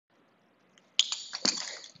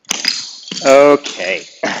Okay.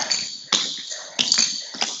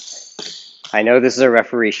 I know this is a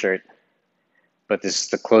referee shirt, but this is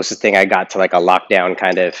the closest thing I got to like a lockdown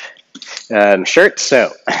kind of shirt.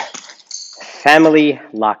 So, family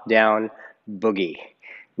lockdown boogie.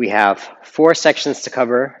 We have 4 sections to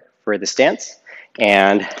cover for the stance,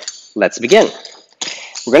 and let's begin.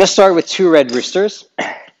 We're going to start with 2 red roosters.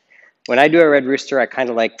 When I do a red rooster, I kind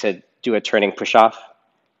of like to do a turning push-off.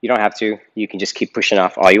 You don't have to. You can just keep pushing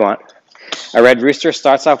off all you want. A red rooster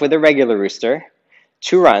starts off with a regular rooster.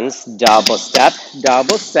 2 runs, double step,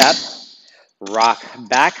 rock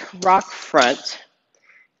back, rock front.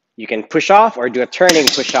 You can push off or do a turning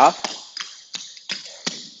push off.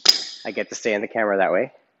 I get to stay in the camera that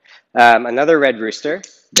way. Another red rooster,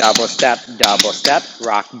 double step,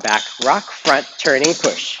 rock back, rock front, turning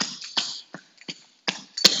push.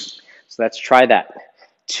 So let's try that.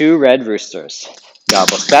 2 red roosters.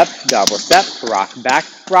 Double step, rock back,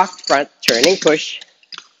 rock front, turning push.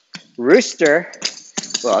 Rooster,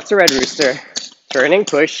 well, it's a red rooster, turning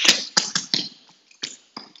push.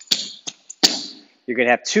 You're going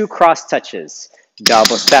to have 2 cross touches.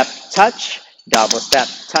 Double step, touch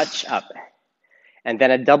up. And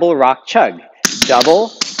then a double rock chug.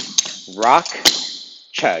 Double rock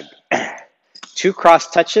chug. 2 cross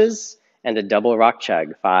touches and a double rock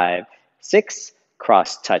chug. 5, 6,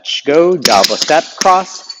 cross touch, go, double step,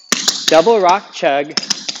 cross, double rock chug.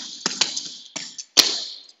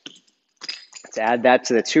 Let's add that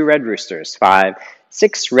to the 2 red roosters. 5,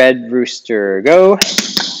 6, red rooster, go.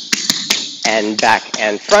 And back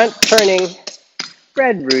and front, turning,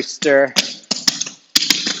 red rooster,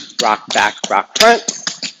 rock back, rock front,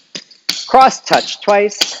 cross touch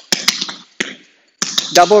twice,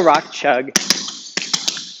 double rock chug.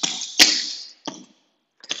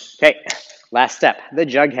 Okay, last step, the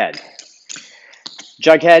jug head.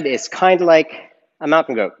 Jug head is kind of like a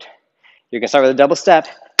mountain goat. You're going to start with a double step.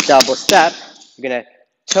 You're going to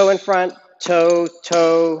toe in front, toe,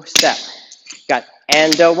 step. Got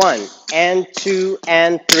and a 1, and 2,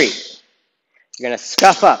 and 3. You're going to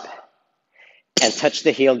scuff up and touch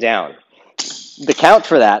the heel down. The count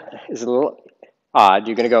for that is a little odd.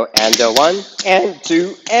 You're going to go and a 1, and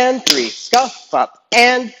 2, and 3. Scuff up,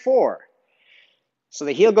 and 4. So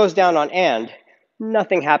the heel goes down on and,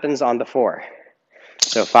 nothing happens on the 4.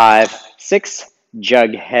 So 5, 6,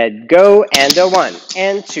 jug head, go, and a 1,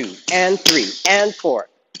 and 2, and 3, and 4.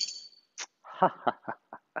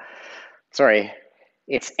 Sorry,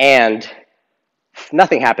 it's and,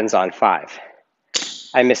 nothing happens on 5.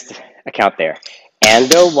 I missed a count there. And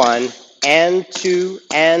a 1, and 2,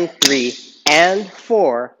 and 3, and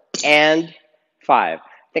 4, and 5. I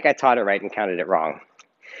think I taught it right and counted it wrong.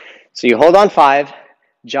 So you hold on 5,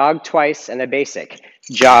 jog twice, and a basic.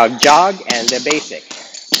 Jog, and a basic.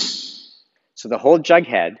 So the whole jug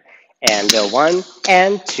head, and a 1,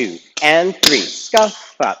 and 2, and 3,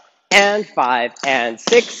 scuff up, and 5, and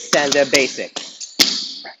 6, and a basic.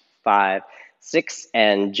 5, 6,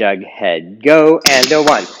 and jug head, go, and a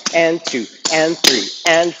 1, and 2, and 3,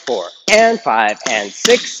 and 4, and 5, and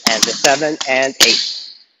 6, and a 7, and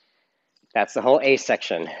 8. That's the whole A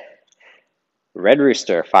section. Red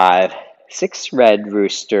rooster, 5, 6, red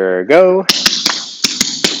rooster, go,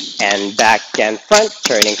 and back and front,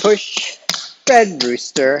 turning push, red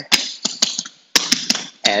rooster,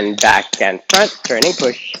 and back and front, turning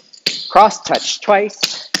push, cross touch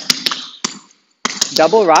twice,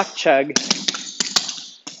 double rock chug,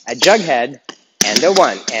 a jug head, and a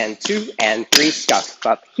 1, and 2, and 3, scuff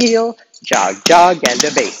up, heel, jog, and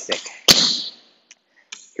a basic.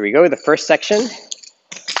 Here we go, the first section.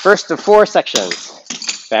 First of 4 sections,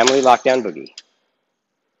 family lockdown boogie.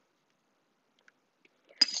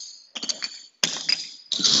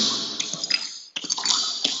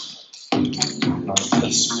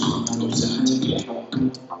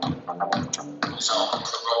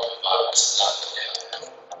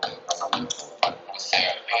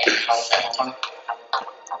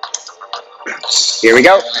 Here we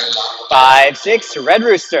go. 5, 6, red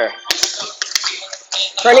rooster.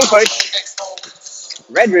 Turning push.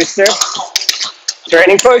 Red rooster.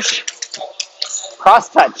 Turning push. Cross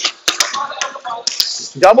touch.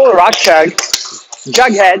 Double rock chug.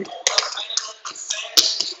 Jug head.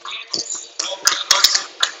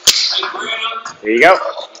 There you go.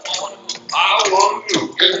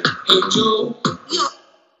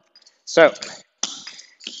 So,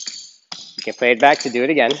 you can play it back to do it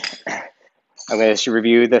again. I'm going to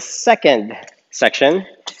review the second section.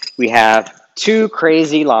 We have 2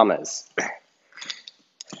 crazy llamas.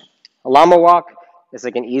 A llama walk is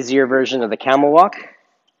like an easier version of the camel walk.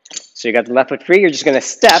 So you got the left foot free. You're just going to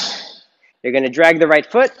step. You're going to drag the right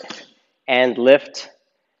foot and lift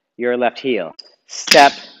your left heel.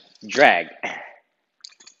 Step, drag.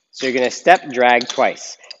 So you're going to step, drag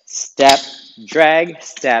twice. Step, drag,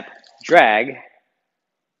 step, drag.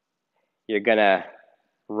 You're going to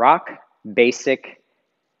rock, basic,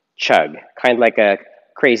 chug. Kind of like a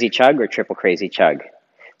crazy chug or triple crazy chug.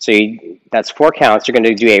 So that's 4 counts. You're going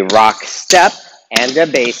to do a rock, step, and a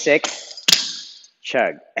basic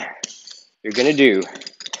chug. You're going to do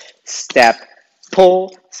step,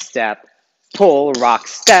 pull, rock,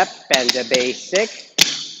 step, and a basic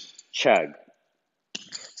chug.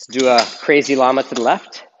 Let's do a crazy llama to the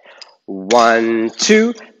left. 1,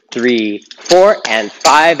 2, 3, 4, and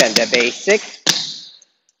 5, and a basic.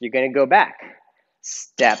 You're going to go back.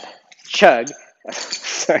 Step, chug.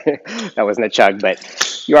 Sorry, that wasn't a chug,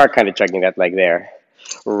 but you are kind of chugging that leg there.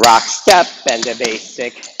 Rock, step, and a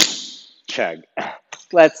basic chug.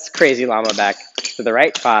 Let's crazy llama back to the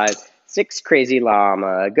right. 5, 6, crazy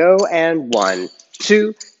llama, go, and 1,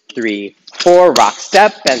 2, 3, 4, rock,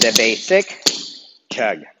 step, and a basic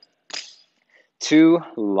chug. 2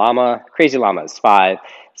 llama, crazy llamas. 5,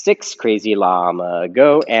 6, crazy llama,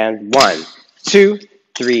 go, and 1, 2,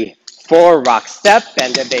 3, 4, rock, step,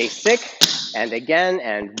 and a basic, and again,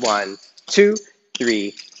 and 1, 2,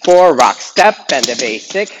 3, 4, rock, step, and a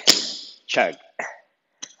basic chug.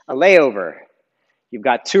 A layover. You've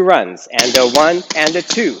got 2 runs, and a 1 and a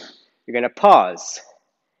 2. You're going to pause.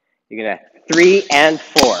 You're going to 3 and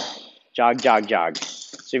 4. Jog, jog, jog.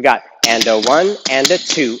 So you've got and a 1 and a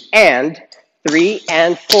 2, and 3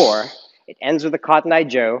 and 4. It ends with a Cotton Eye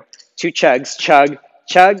Joe. 2 chugs, chug,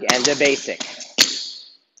 chug, and a basic.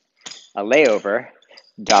 A layover,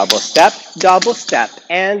 double step,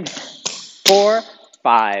 and 4,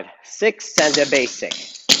 5, 6, and a basic.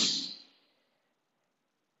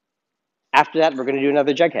 After that, we're going to do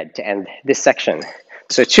another jug head to end this section.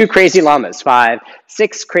 So 2 crazy llamas. 5,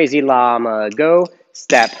 6, crazy llama, go,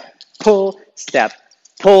 step, pull,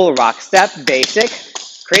 rock, step, basic,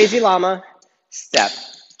 crazy llama, step,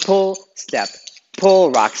 pull,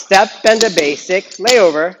 rock, step, and a basic,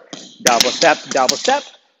 layover, double step,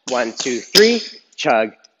 1, 2, 3,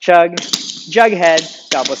 chug, chug, jug head,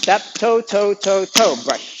 double step, toe, toe, toe, toe,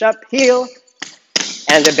 brush up, heel,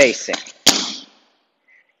 and a basic.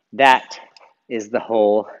 That is the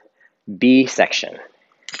whole B section.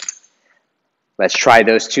 Let's try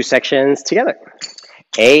those 2 sections together.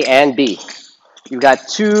 A and B. You've got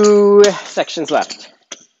 2 sections left,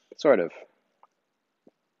 sort of.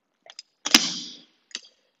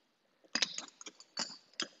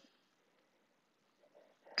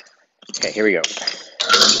 Okay, here we go.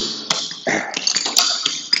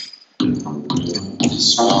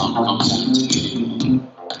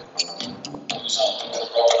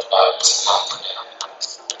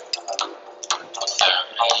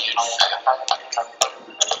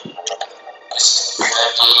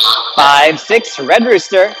 Five, 6, red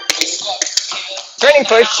rooster. Turning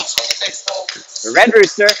push. Red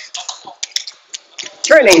rooster.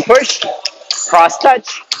 Turning push. Cross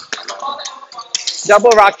touch. Double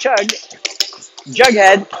rock chug. Jug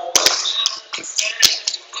head.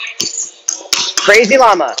 Crazy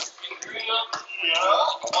llama.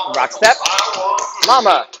 Rock step.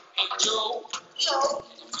 Llama.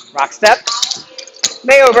 Rock step.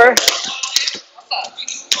 Layover.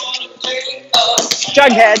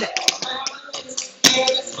 Jug head.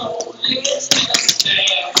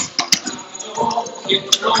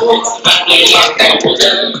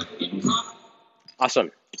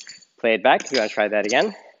 Awesome. Play it back if you want to try that again.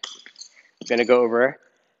 I'm going to go over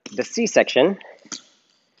the C section.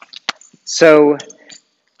 So we're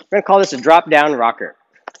going to call this a drop-down rocker.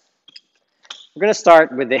 We're going to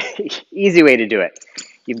start with the easy way to do it.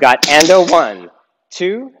 You've got and a 1,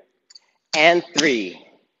 2, and 3,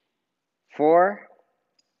 4,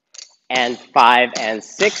 and 5, and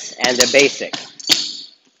 6, and a basic.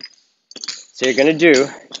 So you're going to do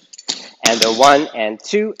and a 1, and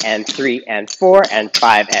 2, and 3, and 4, and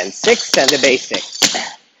 5, and 6, and a basic.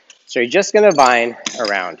 So you're just going to vine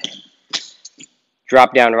around.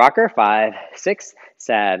 Drop down rocker, 5, 6,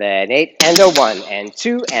 7, 8, and a 1, and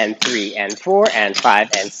 2, and 3, and 4, and 5,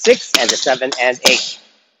 and 6, and a 7, and 8.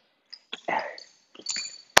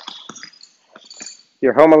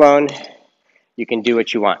 You're home alone. You can do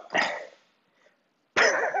what you want.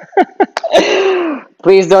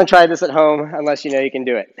 Please don't try this at home unless you know you can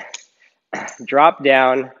do it. Drop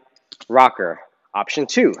down rocker, option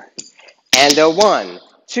 2. And a 1,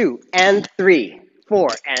 2, and 3, 4,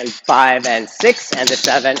 and 5, and 6, and a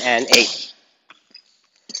 7, and 8.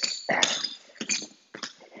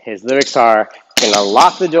 His lyrics are, gonna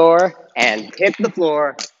lock the door and hit the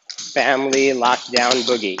floor, family lockdown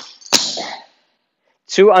boogie.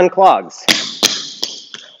 2 unclogs.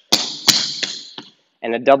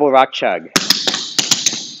 and a double rock chug.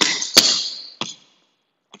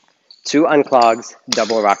 2 unclogs,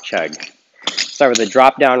 double rock chug. Start with a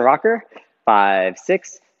drop down rocker. 5,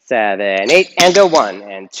 6, 7, 8, and a 1,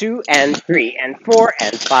 and 2, and 3, and 4,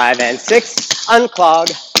 and 5, and 6.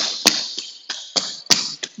 Unclog,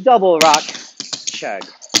 double rock chug.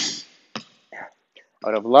 I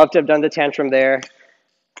would have loved to have done the tantrum there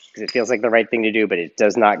because it feels like the right thing to do, but it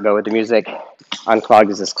does not go with the music. Unclog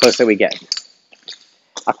is as close as we get.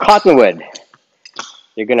 A cottonwood.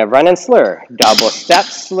 You're going to run and slur. Double step,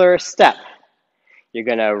 slur, step. You're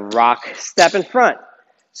going to rock, step in front.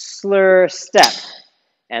 Slur, step.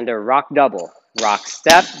 And a rock double. Rock,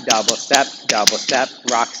 step, double step,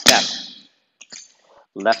 rock, step.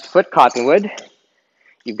 Left foot cottonwood.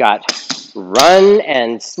 You've got run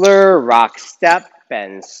and slur, rock, step,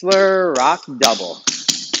 and slur, rock, double.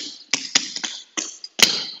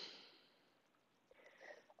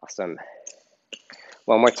 Awesome.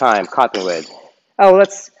 One more time, cottonwood. Oh,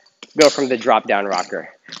 let's go from the drop down rocker.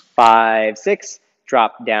 5, 6,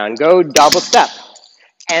 drop down, go, double step,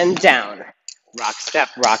 and down. Rock, step,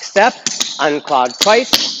 unclog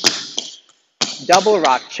twice, double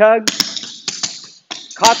rock chug,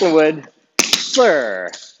 cottonwood, slur,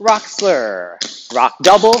 rock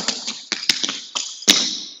double.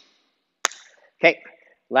 Okay,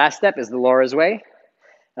 last step is the Laura's Way.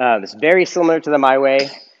 It's very similar to the My Way.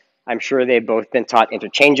 I'm sure they've both been taught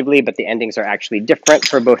interchangeably, but the endings are actually different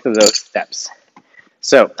for both of those steps.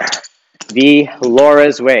 So, the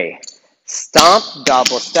Laura's Way. Stomp,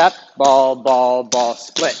 double step, ball, ball, ball,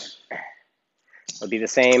 split. It'll be the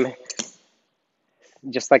same,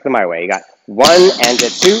 just like the My Way. You got 1 and a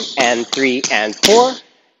 2 and 3 and 4.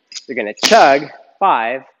 You're going to chug,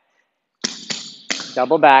 5,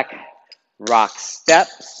 double back, rock, step,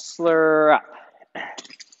 slur up.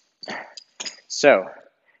 So,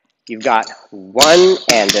 you've got 1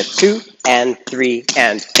 and a 2 and 3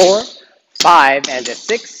 and 4, 5 and a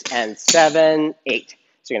 6 and 7, 8.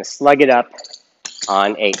 So you're going to slug it up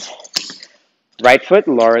on 8. Right foot,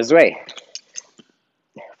 Laura's Way.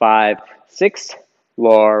 5, 6,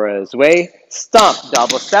 Laura's Way. Stomp,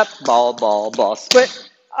 double step, ball, ball, ball, split.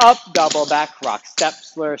 Up, double back, rock, step,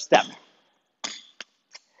 slur, step.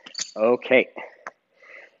 Okay.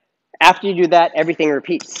 After you do that, everything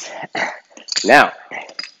repeats. Now,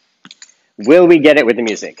 will we get it with the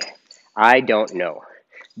music? I don't know.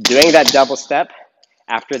 Doing that double step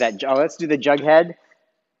after that, let's do the jug head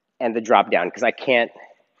and the drop down because I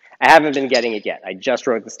haven't been getting it yet. I just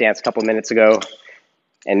wrote the stance a couple minutes ago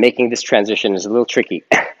and making this transition is a little tricky.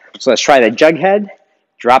 So let's try the jug head,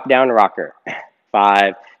 drop down rocker.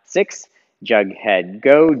 5, 6, jug head,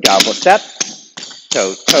 go, double step,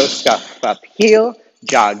 toe, toe, scuff up, heel,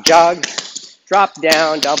 jog, jog, drop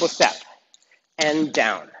down, double step, and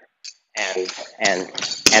down, and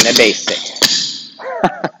a basic.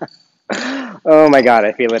 Oh my God,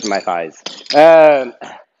 I feel it in my thighs.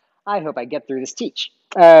 I hope I get through this teach.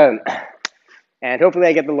 And hopefully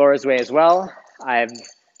I get the Laura's Way as well. I've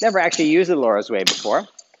never actually used the Laura's Way before.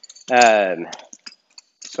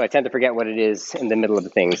 So I tend to forget what it is in the middle of the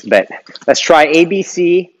things. But let's try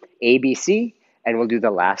ABC, ABC, and we'll do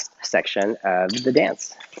the last section of the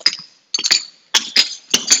dance.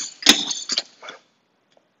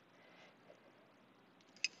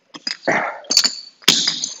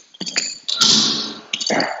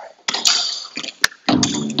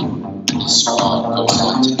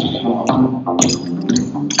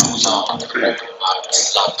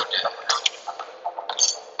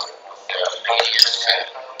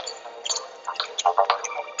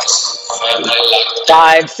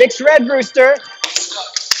 Five, 6, red rooster.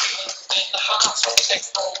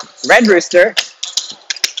 Red rooster.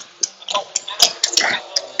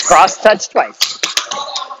 Cross touch twice.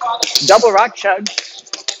 Double rock chug.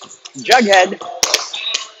 Jug head.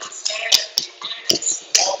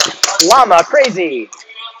 Llama crazy.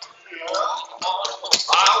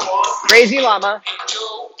 Crazy llama.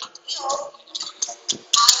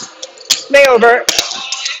 Layover.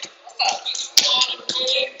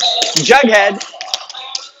 Jug head.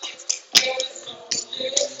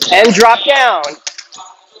 And drop down.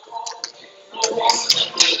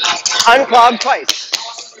 Unclog twice.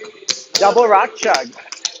 Double rock chug.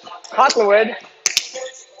 Cottonwood.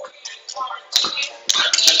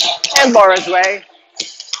 And Laura's Way.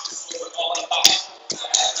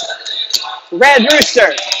 Red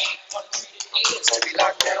rooster.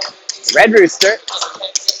 Red rooster.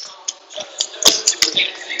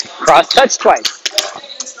 Cross touch twice.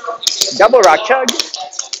 Double rock chug.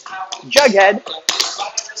 Jug head.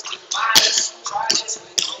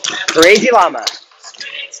 Crazy llama.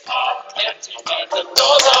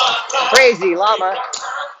 Crazy llama.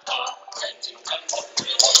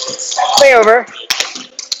 Play over.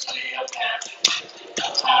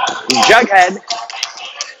 Jughead.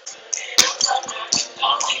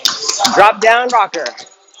 Drop down rocker.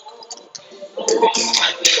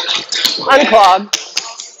 Unclog.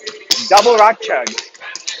 Double rock chug.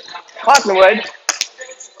 Cottonwood.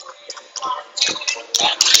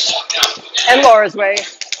 And Laura's Way.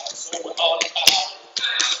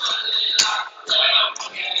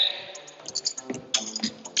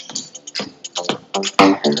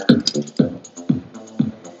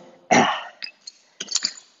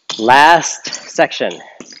 Last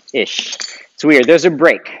section-ish. It's weird. There's a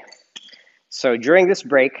break. So during this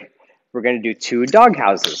break, we're going to do 2 dog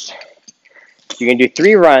houses. You're going to do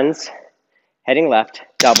 3 runs, heading left,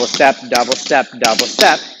 double step, double step, double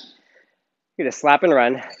step. You're going to slap and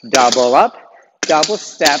run, double up, double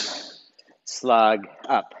step, slug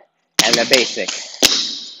up, and the basic.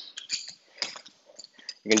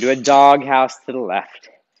 You're going to do a dog house to the left.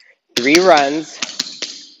 3 runs,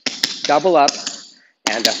 double up,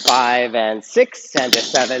 and a 5 and 6 and a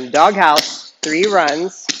 7 dog house. 3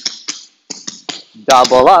 runs,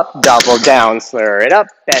 double up, double down, slur it up,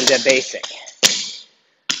 and a basic. Let's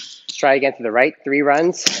try again to the right. 3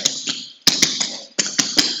 runs,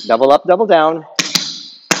 double up, double down,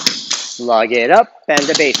 slug it up, and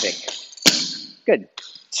a basic. Good.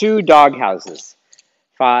 2 dog houses.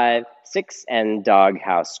 5, 6, and dog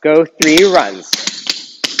house. Go 3 runs.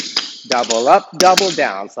 Double up, double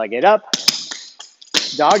down, slug it up,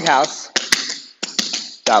 dog house,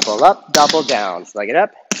 double up, double down, slug it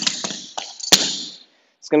up.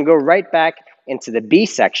 It's going to go right back into the B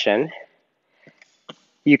section.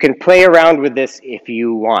 You can play around with this if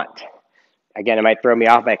you want. Again, it might throw me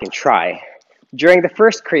off, but I can try. During the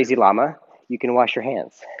first crazy llama, you can wash your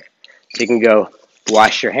hands. So you can go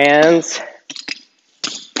wash your hands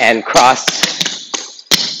and cross.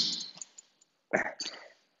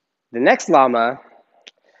 The next llama,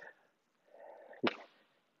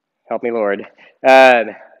 help me Lord,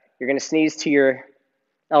 you're going to sneeze to your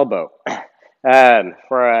elbow.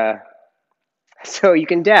 So you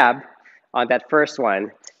can dab on that first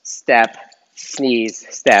one, step, sneeze,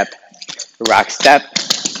 step, rock, step.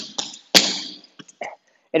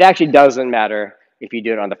 It actually doesn't matter if you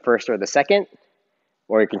do it on the first or the second,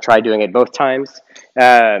 or you can try doing it both times.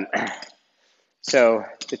 So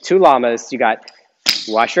the 2 llamas, you got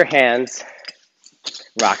wash your hands,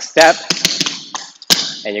 rock, step,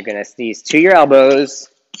 and you're going to sneeze to your elbows,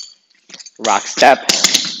 rock, step.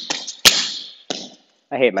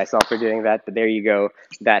 I hate myself for doing that, but there you go.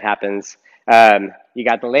 That happens. You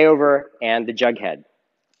got the layover and the jug head.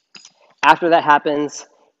 After that happens,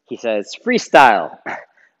 he says, freestyle.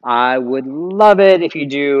 I would love it if you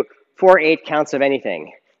do 4 8 counts of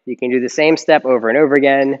anything. You can do the same step over and over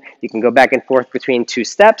again. You can go back and forth between 2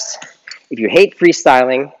 steps. If you hate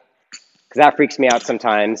freestyling, because that freaks me out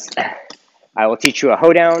sometimes, I will teach you a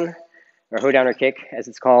hoedown, or hoedown or kick, as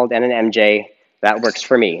it's called, and an MJ. That works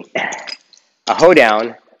for me. A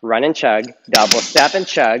hoedown, run and chug, double step and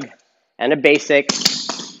chug, and a basic.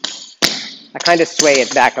 I kind of sway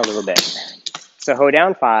it back a little bit. So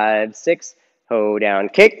hoedown, 5, 6, hoedown,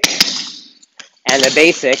 kick, and the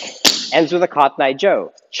basic ends with a Cotton Eye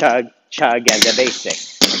Joe. Chug, chug, and the basic.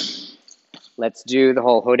 Let's do the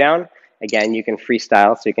whole hoedown. Again, you can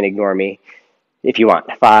freestyle, so you can ignore me if you want.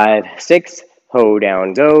 5, 6,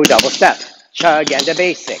 hoedown, go, double step, chug, and a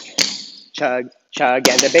basic. Chug, chug,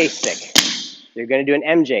 and a basic. You're going to do an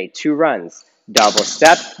MJ, 2 runs. Double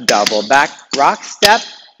step, double back, rock, step.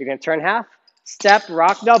 You're going to turn half, step,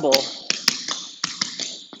 rock, double.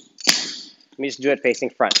 Let me just do it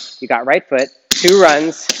facing front. You got right foot, 2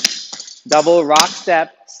 runs, double, rock,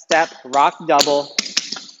 step, step, rock, double.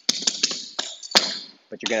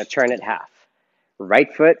 But you're going to turn it half.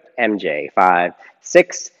 Right foot, MJ, 5,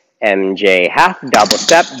 6, MJ, half, double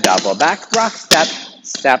step, double back, rock, step,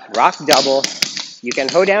 step, rock, double. You can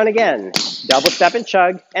hoe down again. Double step and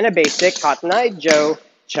chug, and a basic Cotton Eye Joe.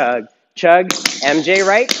 Chug, chug, MJ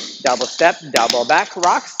right, double step, double back,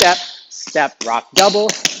 rock, step, step, rock, double.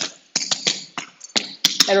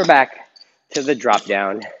 And we're back to the drop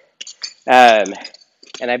down. And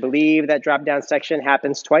I believe that drop down section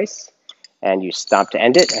happens twice, and you stop to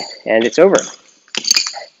end it, and it's over.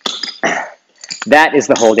 That is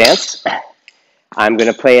the whole dance. I'm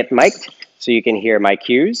going to play it mic'd so you can hear my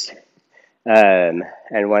cues. And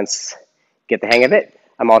once you get the hang of it,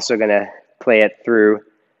 I'm also going to play it through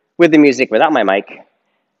with the music without my mic.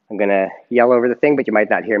 I'm going to yell over the thing, but you might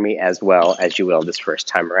not hear me as well as you will this first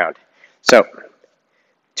time around. So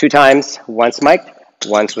 2 times, once mic'd,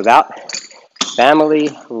 once without. Family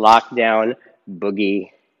Lockdown Boogie.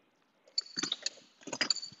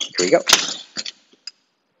 Here we go.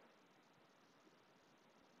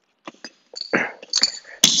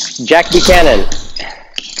 Jack Buchanan.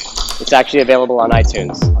 It's actually available on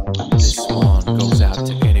iTunes. This one goes out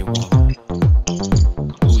to anyone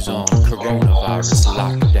who's on coronavirus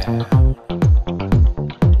lockdown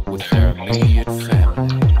with their immediate family.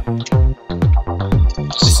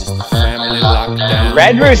 This is the family lockdown.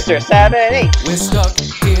 Red Rooster, 7, 8. We're stuck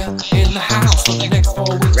here in the house for the next 4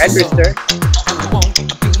 weeks. Red Rooster. And we won't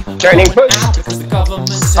be Turning push. out because the government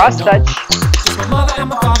said Cross no. touch. Just my mother and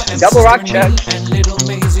my father and Double rock sister and chug. me and little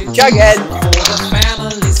Maisie. Jughead. For the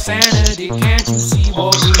family sanity, can't you see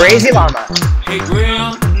what we Crazy Llama. Hey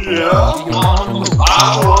Graham, Yeah. do you wanna move?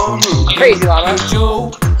 I wanna move. Crazy Llama. Hey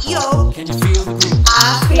Joe, Yo, can you feel the groove?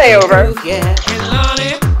 I feel Layover. groove, yeah. Hey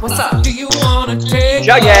Lonnie, What's up? do you wanna take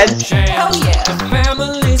Jughead. a chance? Hell yeah. The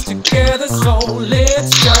family's together, so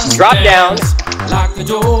let's just Drop down. dance. Lock the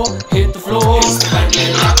door, hit the floor.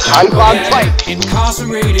 Unclogged pipe.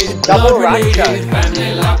 Incarcerated, Double rock blood-related. chug.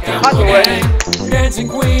 Family lockdown. Cottonwood. Dancing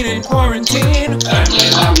queen in quarantine.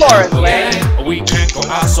 Florence Way. We can't go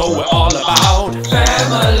out, so we're all about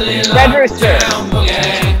family Red Rooster.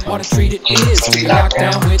 lockdown. What a treat it is to be locked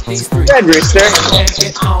down with these three. Red Rooster. Can't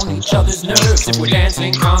get on each other's nerves if we're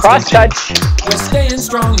dancing Cross constantly. touch. We're staying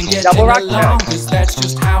strong and getting Double rock along, chug. 'cause that's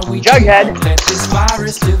just how we Jughead. do. Let this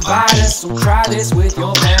virus divide us, so try this with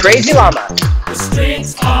your family. Crazy Llama. The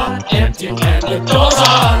streets are empty and the doors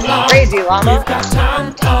are locked. Crazy Llama. We've got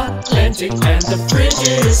time plenty and the fridge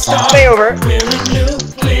is stocked. Layover. We're a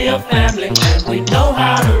nuclear family and we know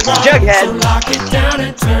how to rock. Jughead. So lock it down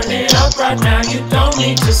and turn it up right now. You don't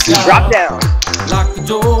need to stop. Drop down. Lock the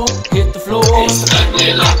door, hit the floor.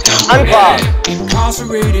 Unclogged.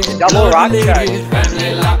 Incarcerated, Double rock blood-related.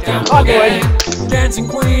 Family lockdown. Cottonwood. Dancing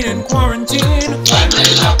queen in quarantine.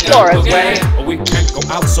 Florence Way. We can't go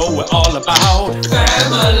out, so we're all about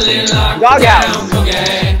family lockdown.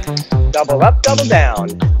 Doghouse. Double up, double down.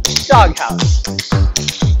 Doghouse.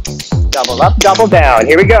 Double up, double down.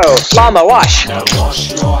 Here we go. Llama, wash. Now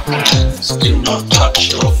wash your hands, do not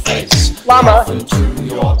touch your face. Llama. Into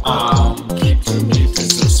your arm, keep 2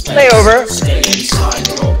 meters of space. Layover. Stay inside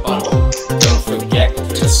your bubble. Don't forget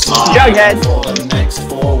to smile. Jughead. For the next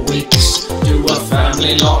 4 weeks, do a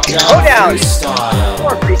family lockdown. Go down. Freestyle.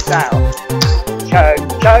 More freestyle. Chug,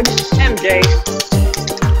 chug, MJ.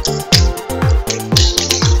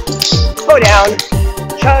 Go down.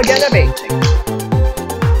 Chug and a basic.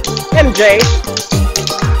 MJ.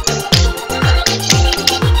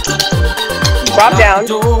 Drop down.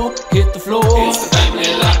 Door, hit the floor.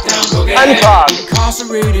 Unclog.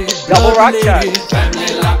 Incarcerated, Double rock chug. blood-related. Family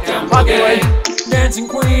lockdown. Cottonwood. Dancing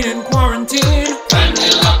queen in quarantine.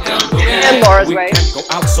 And Laura's We Way. can't go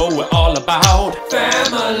out, so we're all about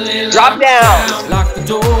family Drop down. Lock the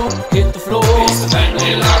door, hit the floor.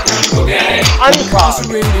 Unclog.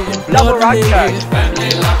 Incarcerated, Double rock chug.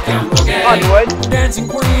 blood-related. Cottonwood. Dancing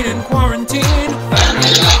queen in quarantine.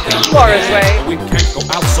 Laura's Way. We can't go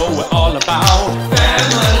out, so we're all about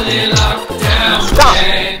family lockdown. Stop.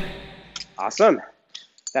 Awesome.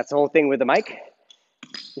 That's the whole thing with the mic.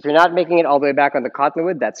 If you're not making it all the way back on the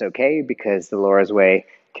Cottonwood, that's okay because the Laura's Way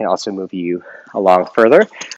can also move you along further.